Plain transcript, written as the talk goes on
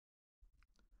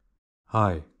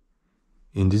Hi,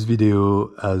 in this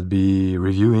video I'll be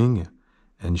reviewing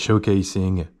and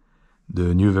showcasing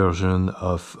the new version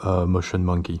of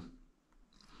MotionMonkey.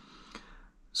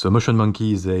 So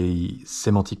MotionMonkey is a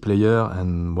semantic player,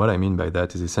 and what I mean by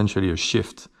that is essentially a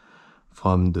shift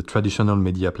from the traditional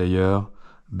media player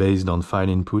based on file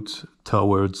input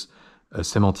towards a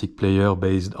semantic player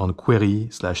based on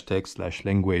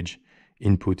query/text/language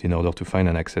input in order to find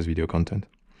and access video content.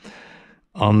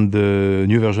 On the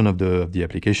new version of the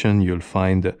application, you'll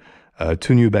find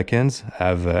two new backends.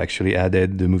 I've actually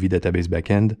added the movie database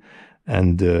backend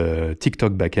and the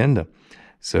TikTok backend.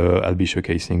 So I'll be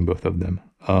showcasing both of them.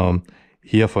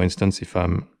 Here, for instance, if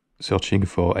I'm searching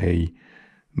for a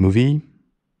movie,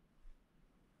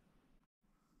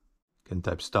 I can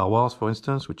type Star Wars, for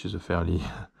instance, which is a fairly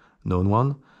known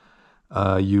one.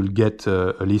 You'll get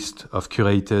a list of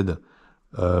curated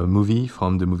movie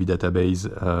from the movie database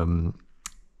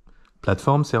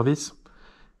platform service.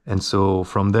 And so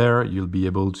from there, you'll be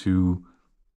able to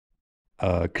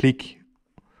click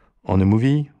on a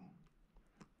movie,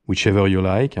 whichever you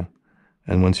like.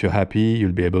 And once you're happy,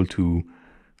 you'll be able to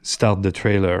start the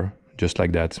trailer just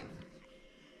like that.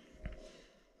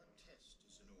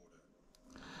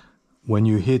 When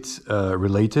you hit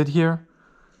related here,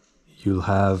 you'll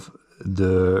have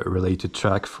the related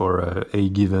track for a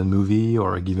given movie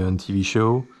or a given TV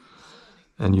show.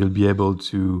 And you'll be able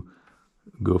to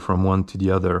go from one to the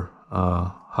other,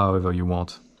 however you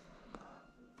want.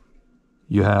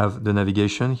 You have the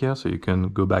navigation here, so you can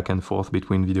go back and forth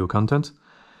between video content,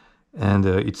 and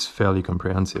it's fairly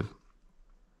comprehensive.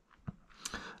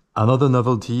 Another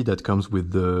novelty that comes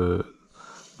with the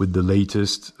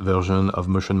latest version of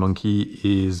MotionMonkey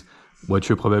is what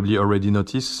you probably already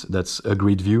noticed. That's a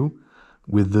grid view.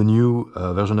 With the new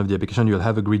version of the application, you'll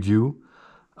have a grid view.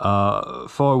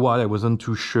 For a while, I wasn't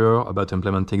too sure about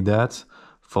implementing that.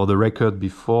 For the record,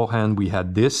 beforehand, we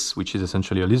had this, which is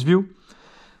essentially a list view.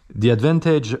 The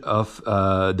advantage of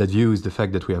that view is the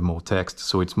fact that we have more text,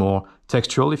 so it's more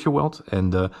textual, if you will.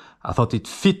 And I thought it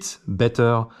fit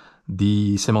better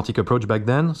the semantic approach back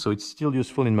then, so it's still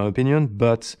useful in my opinion.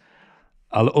 But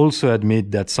I'll also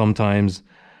admit that sometimes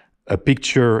a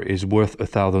picture is worth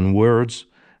 1,000 words.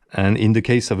 And in the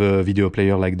case of a video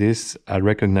player like this, I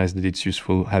recognize that it's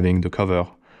useful having the cover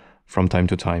from time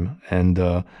to time. And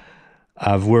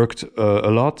I've worked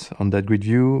a lot on that grid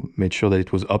view, made sure that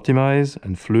it was optimized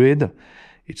and fluid.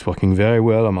 It's working very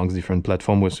well amongst different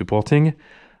platforms we're supporting.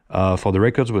 For the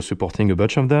records, we're supporting a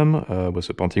bunch of them. We're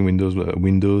supporting Windows,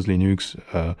 Linux,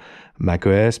 Mac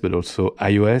OS, but also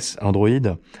iOS,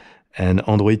 Android, and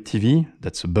Android TV.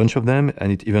 That's a bunch of them,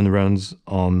 and it even runs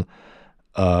on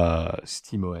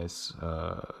SteamOS,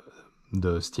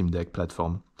 the Steam Deck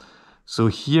platform. So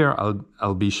here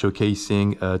I'll be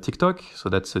showcasing TikTok. So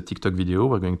that's a TikTok video.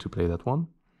 We're going to play that one,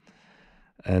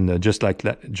 and just like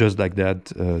that,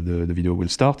 the video will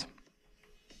start.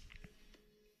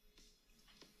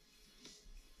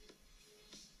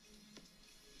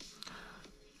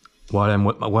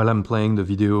 While I'm playing the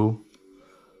video,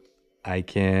 I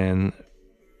can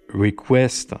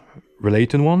request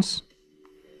related ones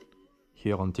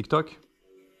here on TikTok.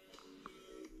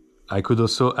 I could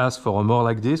also ask for a more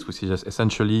like this, which is just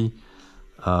essentially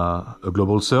a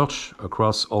global search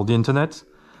across all the internet.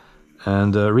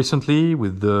 And recently,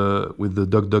 with the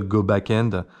DuckDuckGo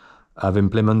backend, I've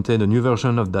implemented a new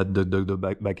version of that DuckDuckGo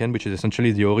backend, which is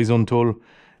essentially the horizontal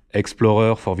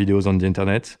explorer for videos on the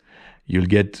internet. You'll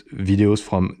get videos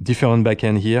from different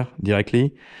backend here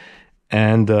directly.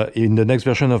 And in the next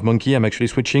version of Monkey, I'm actually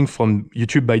switching from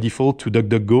YouTube by default to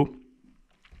DuckDuckGo.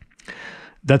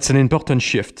 That's an important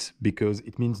shift because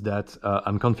it means that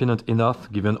I'm confident enough,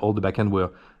 given all the backend we're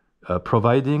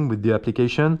providing with the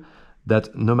application,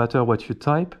 that no matter what you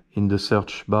type in the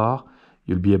search bar,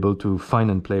 you'll be able to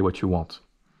find and play what you want.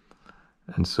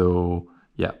 And so,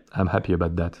 yeah, I'm happy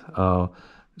about that.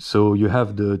 So you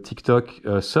have the TikTok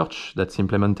search that's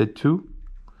implemented too.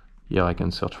 Here I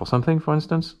can search for something, for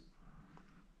instance.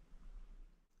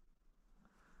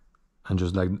 And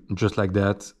just like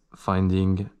that,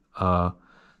 finding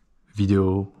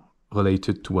video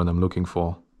related to what I'm looking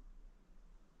for.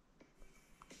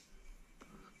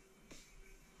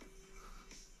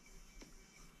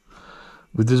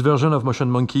 With this version of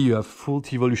MotionMonkey, you have full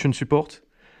T-Evolution support.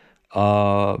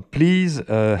 Please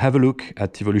have a look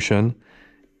at T-Evolution.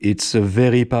 It's a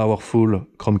very powerful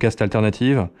Chromecast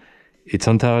alternative. It's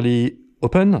entirely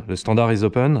open, the standard is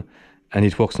open, and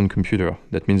it works on computer.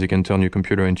 That means you can turn your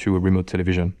computer into a remote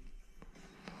television.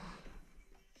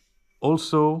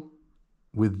 Also,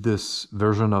 with this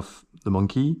version of the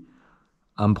Monkey,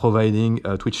 I'm providing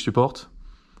Twitch support.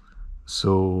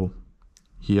 So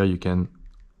Here you can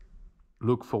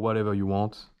look for whatever you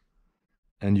want,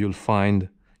 and you'll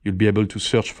be able to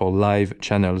search for live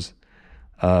channels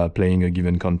playing a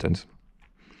given content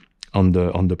on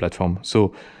the platform.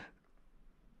 So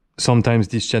sometimes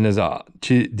these channels are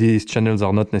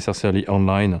not necessarily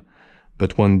online,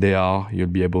 but when they are, you'll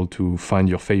be able to find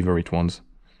your favorite ones.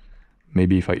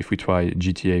 Maybe if we try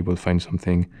GTA, we'll find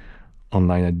something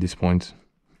online at this point.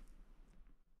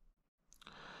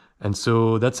 And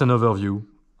so that's an overview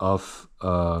of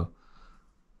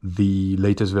the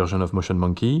latest version of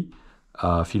MotionMonkey.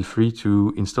 Feel free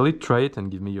to install it, try it,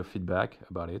 and give me your feedback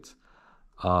about it.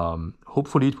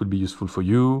 Hopefully it will be useful for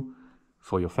you,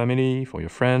 for your family, for your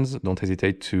friends. Don't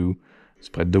hesitate to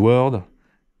spread the word.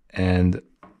 And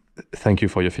thank you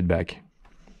for your feedback.